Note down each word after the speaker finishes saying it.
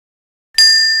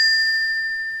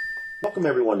Welcome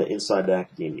everyone to Inside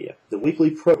Academia, the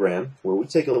weekly program where we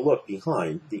take a look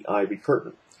behind the ivory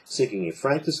curtain, seeking a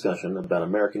frank discussion about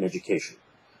American education.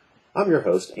 I'm your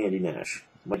host, Andy Nash.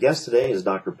 My guest today is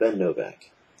Dr. Ben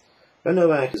Novak. Ben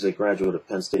Novak is a graduate of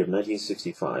Penn State of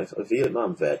 1965, a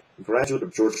Vietnam vet, graduate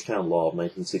of Georgetown Law of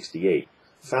 1968,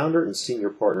 founder and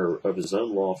senior partner of his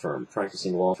own law firm,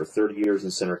 practicing law for 30 years in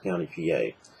Center County, PA.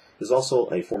 He is also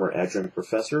a former adjunct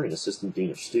professor and assistant dean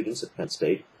of students at Penn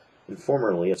State, and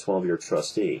formerly a 12-year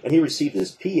trustee. And he received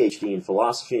his Ph.D. in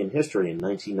philosophy and history in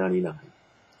 1999.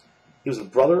 He was a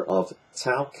brother of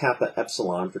Tau Kappa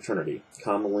Epsilon Fraternity,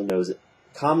 commonly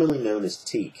known as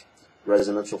TEAK,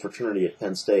 residential fraternity at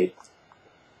Penn State.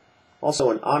 Also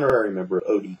an honorary member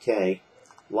of ODK,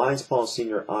 Lions Paw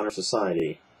Senior Honor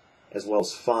Society, as well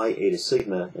as Phi Eta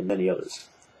Sigma, and many others.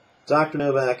 Dr.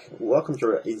 Novak, welcome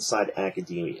to Inside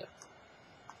Academia.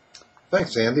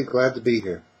 Thanks, Andy. Glad to be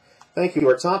here. Thank you.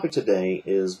 Our topic today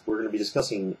is we're going to be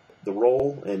discussing the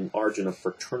role and origin of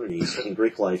fraternities in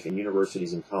Greek life in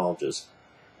universities and colleges.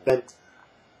 Ben,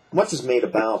 much is made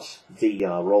about the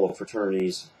role of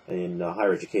fraternities in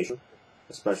higher education,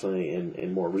 especially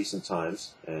in more recent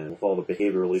times, and with all the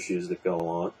behavioral issues that go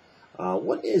on.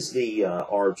 What is the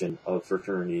origin of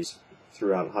fraternities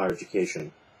throughout higher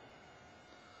education?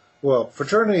 Well,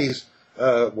 fraternities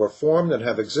were formed and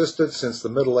have existed since the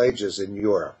Middle Ages in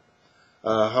Europe.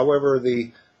 However,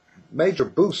 the major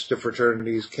boost to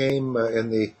fraternities came in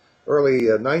the early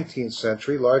 19th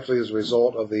century, largely as a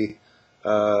result of the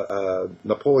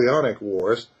Napoleonic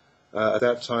Wars. At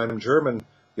that time, German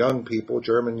young people,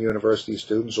 German university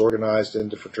students, organized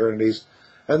into fraternities,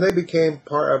 and they became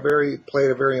played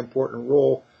a very important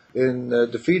role in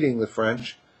defeating the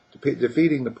French,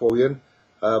 defeating Napoleon,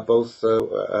 both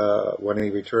when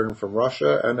he returned from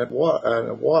Russia and at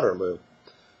Waterloo.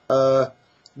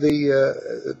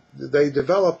 They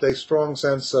developed a strong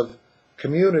sense of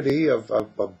community, of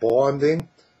bonding,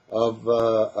 of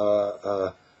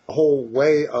a whole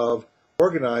way of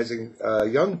organizing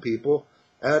young people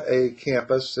at a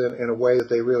campus in a way that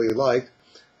they really liked.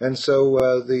 And so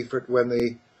when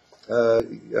the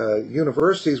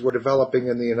universities were developing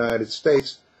in the United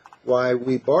States, why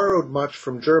we borrowed much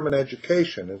from German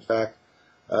education. In fact,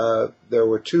 there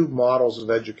were two models of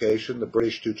education, the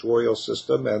British tutorial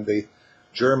system and the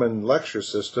German lecture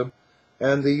system,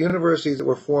 and the universities that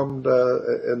were formed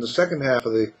in the second half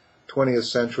of the 20th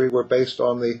century were based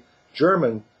on the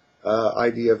German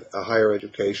idea of higher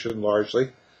education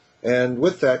largely, and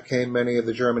with that came many of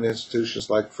the German institutions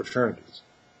like fraternities.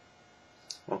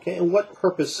 Okay, and what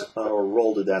purpose or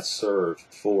role did that serve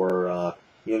for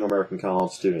young American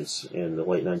college students in the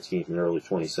late 19th and early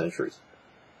 20th centuries?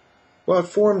 Well, it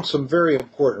formed some very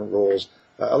important roles.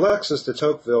 Alexis de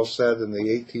Tocqueville said in the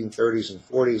 1830s and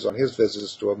 40s on his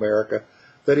visits to America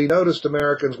that he noticed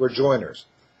Americans were joiners.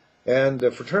 And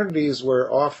fraternities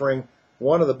were offering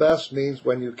one of the best means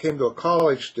when you came to a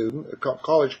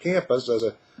college campus as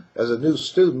a new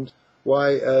student,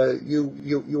 why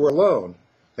you were alone.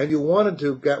 And you wanted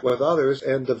to get with others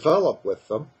and develop with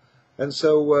them. And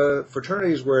so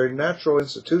fraternities were a natural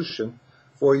institution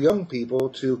for young people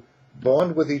to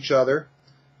bond with each other,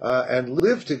 and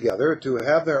live together, to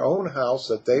have their own house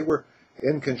that they were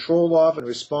in control of and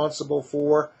responsible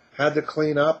for, had to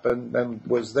clean up, and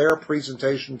was their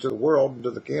presentation to the world and to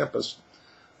the campus.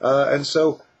 And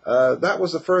so that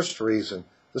was the first reason.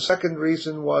 The second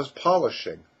reason was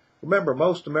polishing. Remember,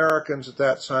 most Americans at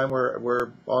that time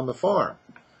were on the farm.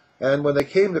 And when they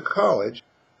came to college,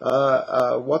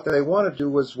 what they wanted to do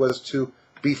was to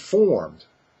be formed.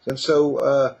 And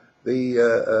so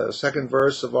the second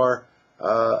verse of our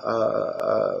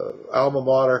alma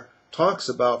mater talks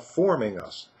about forming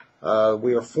us.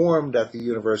 We are formed at the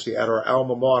university, at our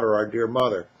alma mater, our dear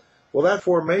mother. Well, that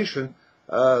formation,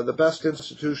 the best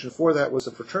institution for that was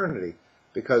the fraternity,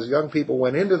 because young people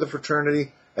went into the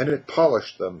fraternity and it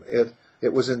polished them.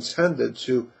 It was intended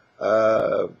to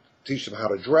teach them how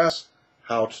to dress,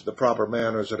 the proper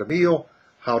manners at a meal,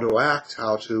 how to act,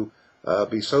 how to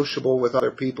be sociable with other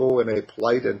people in a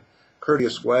polite and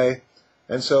courteous way.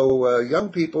 And so young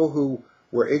people who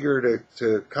were eager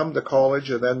to come to college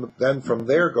and then from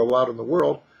there go out in the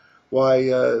world, why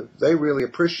they really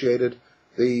appreciated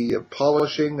the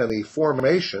polishing and the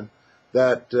formation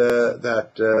that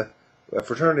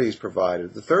fraternities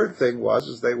provided. The third thing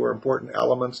was they were important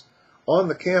elements on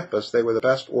the campus. They were the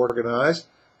best organized.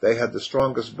 They had the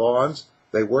strongest bonds.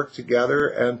 They worked together.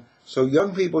 And so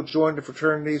young people joined the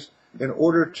fraternities in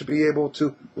order to be able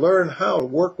to learn how to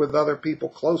work with other people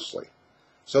closely.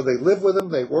 So they lived with them,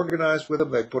 they organized with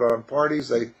them, they put on parties,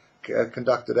 they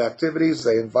conducted activities,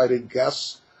 they invited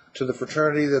guests to the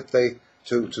fraternity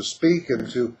to speak and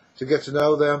to to get to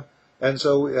know them. And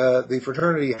so the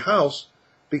fraternity house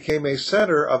became a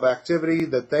center of activity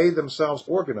that they themselves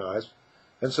organized.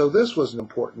 And so this was an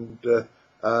important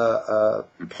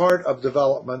part of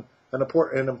development, an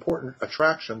important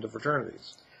attraction to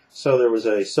fraternities. So there was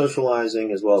a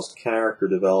socializing as well as character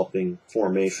developing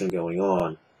formation going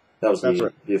on. That was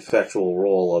the effectual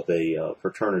role of a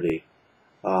fraternity.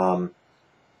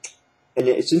 And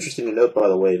it's interesting to note, by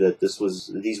the way, that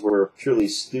these were purely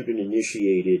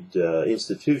student-initiated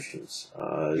institutions.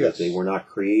 Yes. They were not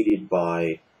created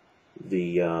by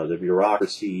the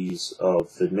bureaucracies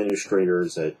of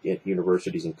administrators at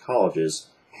universities and colleges,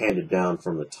 handed down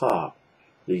from the top.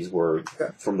 These were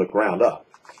from the ground up.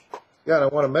 Yeah, and I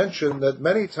want to mention that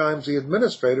many times the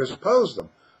administrators opposed them.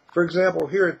 For example,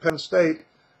 here at Penn State,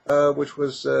 which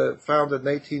was founded in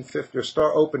 1850,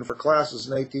 or opened for classes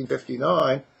in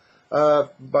 1859,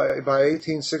 by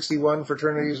 1861,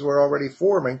 fraternities were already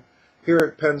forming here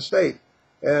at Penn State.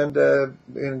 And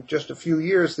in just a few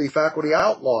years, the faculty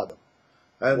outlawed them.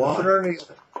 And Why? the fraternities,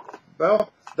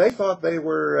 well, they thought they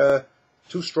were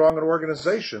too strong an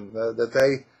organization, that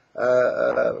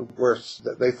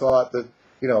they thought that,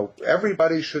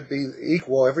 everybody should be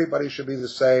equal, everybody should be the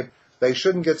same, they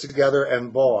shouldn't get together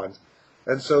and bond.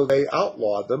 And so they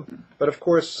outlawed them. But of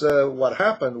course, what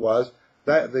happened was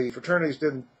that the fraternities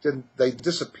they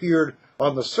disappeared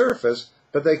on the surface,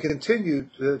 but they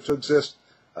continued to exist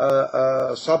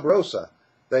sub rosa.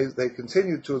 They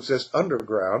continued to exist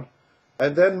underground.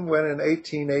 And then when in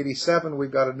 1887 we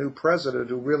got a new president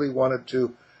who really wanted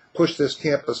to push this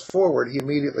campus forward, he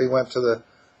immediately went to the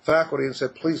faculty and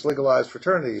said, please legalize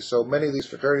fraternities. So many of these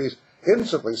fraternities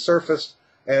instantly surfaced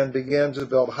and began to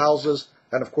build houses.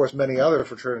 And of course, many other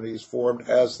fraternities formed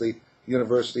as the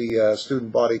university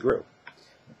student body grew.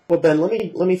 Well, Ben, let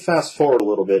me fast forward a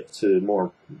little bit to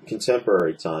more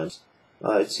contemporary times.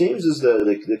 It seems as though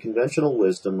the conventional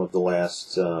wisdom of the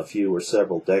last few or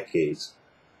several decades,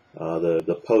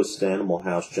 the post-Animal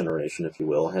House generation, if you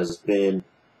will, has been,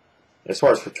 as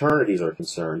far as fraternities are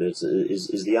concerned, is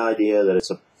the idea that it's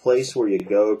a place where you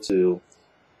go to,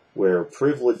 where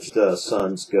privileged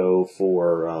sons go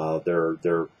for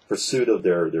their pursuit of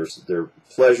their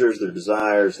pleasures, their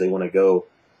desires. They want to go,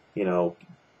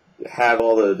 have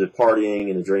all the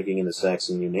partying and the drinking and the sex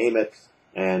and you name it,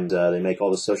 and they make all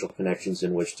the social connections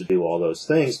in which to do all those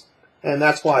things. And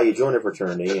that's why you join a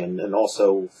fraternity, and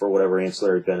also for whatever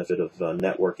ancillary benefit of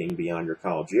networking beyond your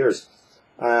college years.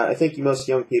 I think most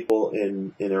young people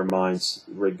in their minds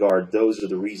regard those are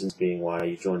the reasons being why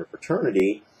you join a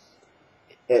fraternity,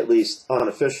 at least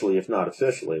unofficially, if not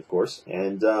officially, of course.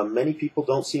 And many people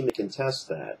don't seem to contest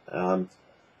that.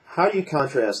 How do you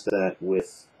contrast that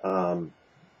with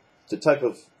the type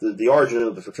of the origin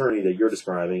of the fraternity that you're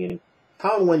describing, and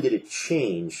how and when did it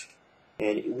change,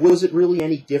 and was it really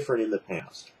any different in the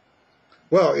past?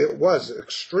 Well, it was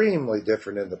extremely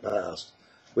different in the past.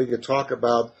 We could talk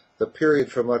about the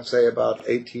period from, let's say, about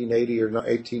 1880 or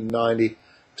 1890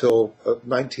 till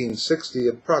 1960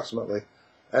 approximately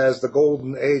as the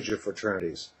golden age of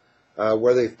fraternities,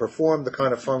 where they performed the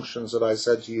kind of functions that I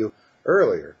said to you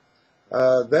earlier.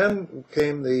 Then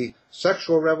came the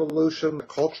sexual revolution, the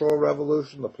cultural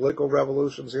revolution, the political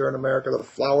revolutions here in America, the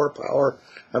flower power,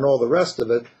 and all the rest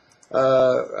of it.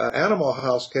 Animal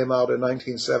House came out in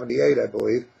 1978, I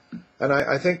believe, and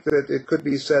I think that it could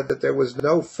be said that there was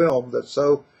no film that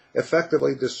so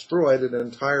effectively destroyed an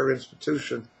entire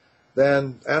institution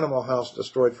than Animal House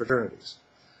destroyed fraternities.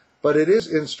 But it is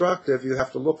instructive. You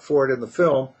have to look for it in the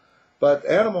film. But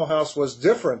Animal House was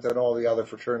different than all the other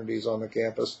fraternities on the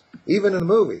campus, even in the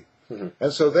movie. Mm-hmm.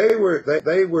 And so they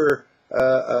were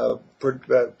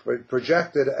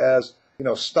projected as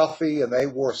stuffy, and they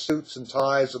wore suits and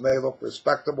ties, and they looked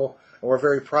respectable, and were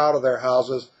very proud of their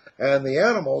houses. And the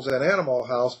animals in Animal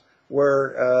House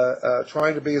were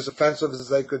trying to be as offensive as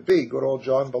they could be. Good old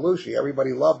John Belushi.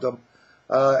 Everybody loved him.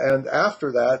 And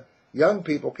after that, young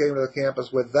people came to the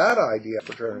campus with that idea of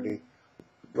fraternity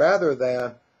rather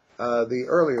than the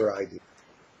earlier idea.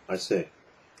 I see.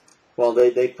 Well,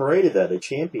 they paraded that, they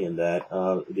championed that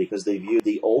because they viewed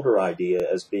the older idea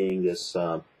as being this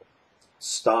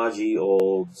stodgy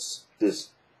old, this,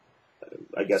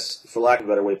 I guess, for lack of a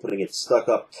better way of putting it,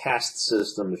 stuck-up caste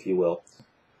system, if you will,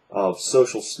 of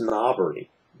social snobbery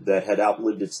that had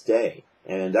outlived its day.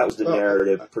 And that was the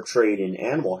narrative portrayed in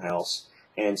Animal House.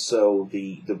 And so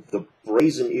the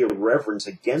brazen irreverence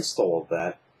against all of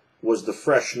that was the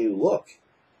fresh new look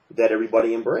that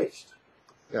everybody embraced.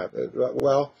 Yeah,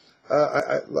 well,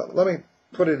 let me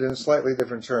put it in slightly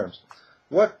different terms.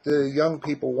 What the young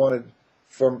people wanted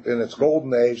in its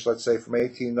golden age, let's say from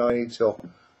 1890 till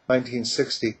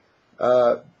 1960,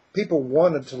 people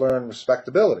wanted to learn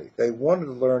respectability. They wanted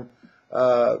to learn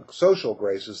social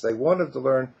graces. They wanted to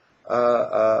learn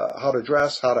how to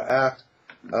dress, how to act,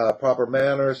 proper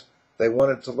manners. They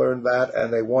wanted to learn that,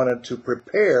 and they wanted to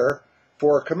prepare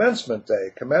for commencement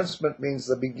day. Commencement means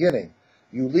the beginning.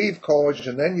 You leave college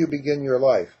and then you begin your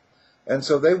life. And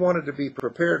so they wanted to be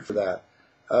prepared for that.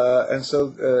 But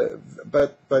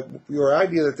your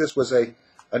idea that this was an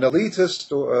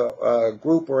elitist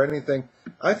group or anything,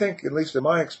 I think, at least in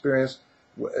my experience,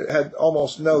 had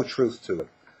almost no truth to it.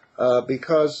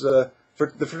 Because the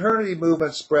fraternity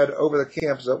movement spread over the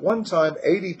campus. At one time,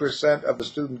 80% of the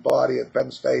student body at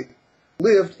Penn State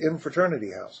lived in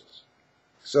fraternity houses.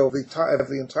 So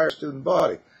the entire student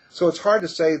body. So it's hard to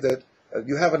say that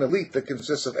you have an elite that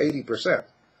consists of 80%.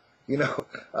 You know,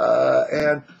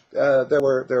 there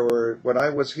were when I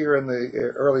was here in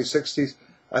the early 60s,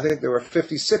 I think there were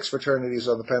 56 fraternities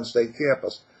on the Penn State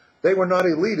campus. They were not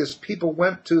elitist. People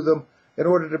went to them in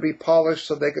order to be polished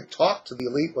so they could talk to the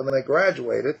elite when they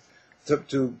graduated,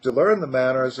 to learn the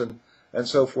manners and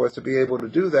so forth, to be able to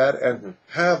do that and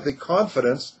have the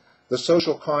confidence, the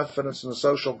social confidence and the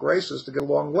social graces to get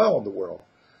along well in the world.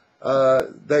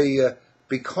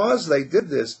 Because they did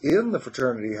this in the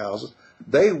fraternity houses,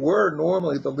 they were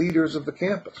normally the leaders of the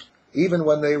campus. Even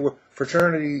when they were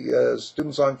fraternity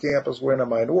students on campus were in a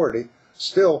minority,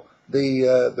 still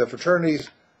the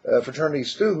fraternity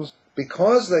students,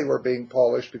 because they were being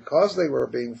polished, because they were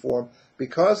being formed,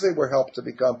 because they were helped to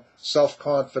become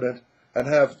self-confident and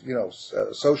have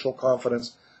social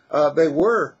confidence, they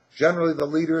were generally the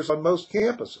leaders on most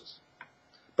campuses.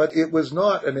 But it was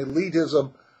not an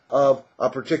elitism of a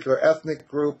particular ethnic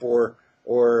group or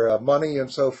money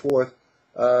and so forth.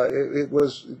 It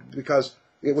was because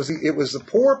it was the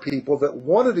poor people that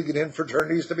wanted to get in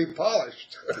fraternities to be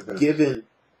polished. Given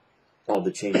all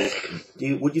the changes,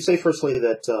 would you say firstly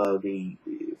that the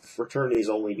fraternities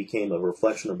only became a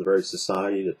reflection of the very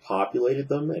society that populated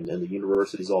them and the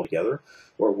universities altogether,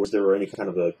 or was there any kind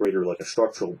of a greater, like a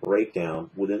structural breakdown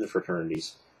within the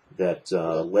fraternities that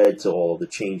led to all of the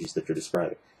changes that you're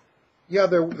describing? Yeah,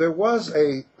 there was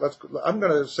I'm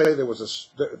going to say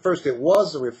first it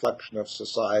was a reflection of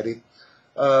society.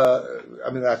 I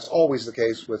mean, that's always the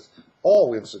case with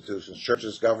all institutions,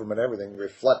 churches, government, everything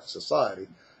reflects society.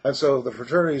 And so the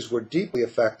fraternities were deeply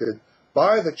affected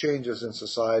by the changes in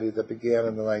society that began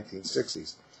in the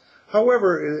 1960s.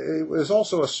 However, it was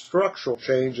also a structural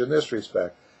change in this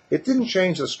respect. It didn't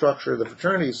change the structure of the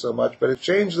fraternities so much, but it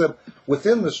changed them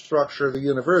within the structure of the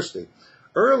university.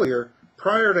 Earlier,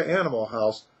 prior to Animal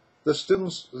House, the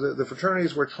students, the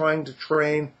fraternities were trying to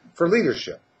train for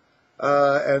leadership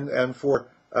and for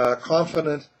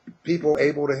confident people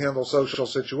able to handle social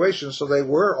situations, so they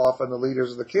were often the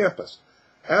leaders of the campus.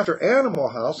 After Animal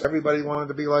House, everybody wanted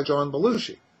to be like John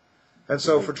Belushi. And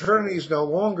so fraternities no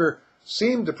longer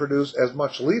seemed to produce as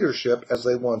much leadership as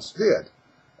they once did.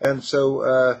 And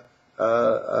so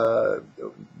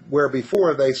where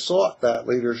before they sought that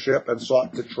leadership and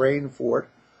sought to train for it,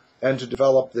 and to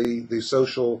develop the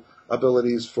social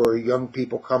abilities for young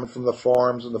people coming from the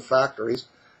farms and the factories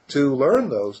to learn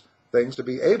those things, to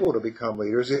be able to become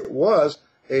leaders. It was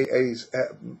an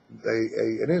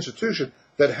institution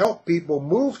that helped people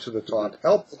move to the top,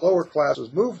 helped the lower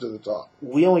classes move to the top.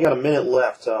 We only got a minute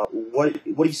left. What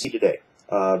do you see today?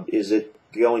 Is it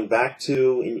going back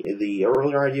to the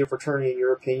earlier idea of fraternity, in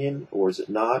your opinion, or is it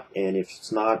not? And if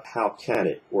it's not, how can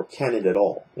it, or can it at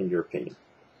all, in your opinion?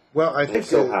 Well, I think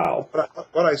how?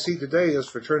 What I see today is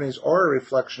fraternities are a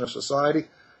reflection of society,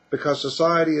 because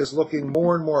society is looking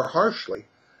more and more harshly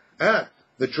at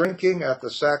the drinking, at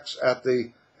the sex, at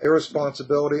the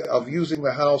irresponsibility of using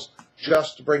the house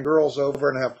just to bring girls over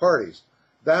and have parties.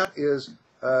 That is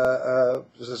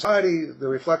society. The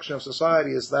reflection of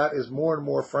society is that is more and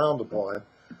more frowned upon,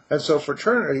 and so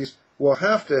fraternities will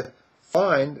have to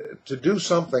do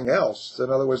something else. In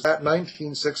other words, that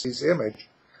 1960s image,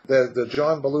 the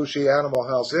John Belushi Animal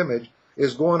House image,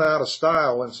 is going out of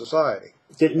style in society.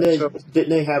 Didn't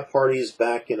they have parties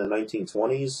back in the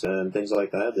 1920s and things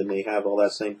like that? Didn't they have all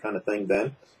that same kind of thing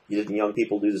then? Didn't young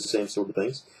people do the same sort of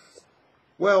things?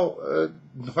 Well,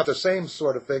 not the same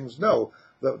sort of things, no.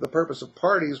 The purpose of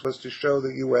parties was to show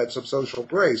that you had some social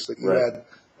grace, that you had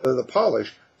the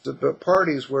polish. The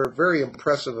parties were very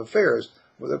impressive affairs.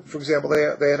 For example,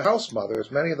 they had house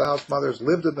mothers. Many of the house mothers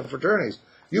lived in the fraternities.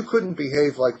 You couldn't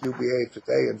behave like you behave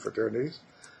today in fraternities.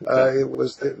 It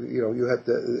was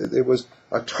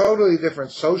a totally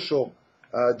different social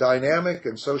dynamic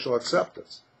and social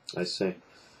acceptance. I see.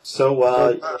 So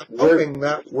where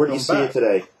do you see it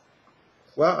today?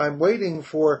 Well, I'm waiting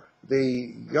for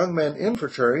the young men in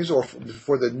fraternities, or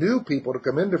for the new people to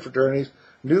come into fraternities,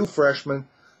 new freshmen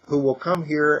who will come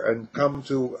here and come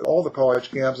to all the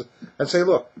college camps and say,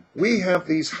 look, we have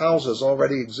these houses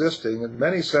already existing. In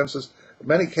many cases,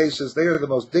 they are the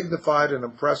most dignified and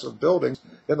impressive buildings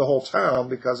in the whole town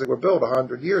because they were built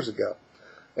 100 years ago.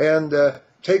 And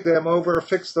take them over,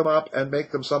 fix them up, and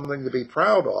make them something to be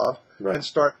proud of, right. and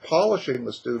start polishing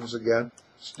the students again.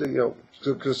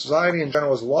 Because society in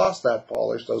general has lost that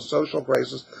polish, those social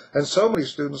graces, and so many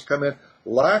students come in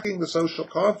lacking the social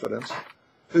confidence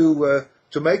to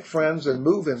make friends and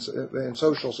move in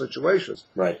social situations.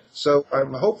 Right. So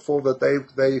I'm hopeful that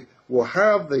they will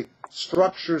have the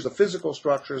structures, the physical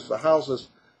structures, the houses,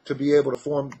 to be able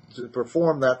to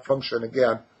perform that function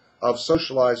again of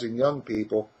socializing young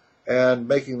people and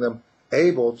making them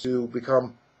able to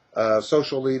become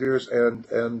social leaders and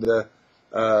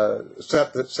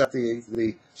set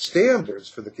the standards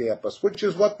for the campus, which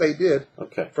is what they did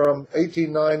from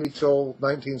 1890 till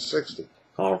 1960.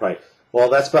 All right. Well,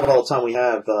 that's about all the time we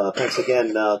have. Thanks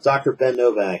again, Dr. Ben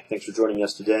Novak. Thanks for joining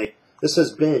us today. This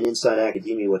has been Inside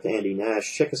Academia with Andy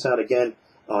Nash. Check us out again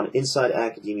on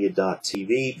InsideAcademia.tv.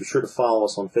 Be sure to follow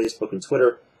us on Facebook and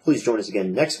Twitter. Please join us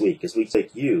again next week as we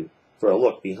take you for a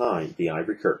look behind the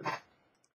ivory curtain.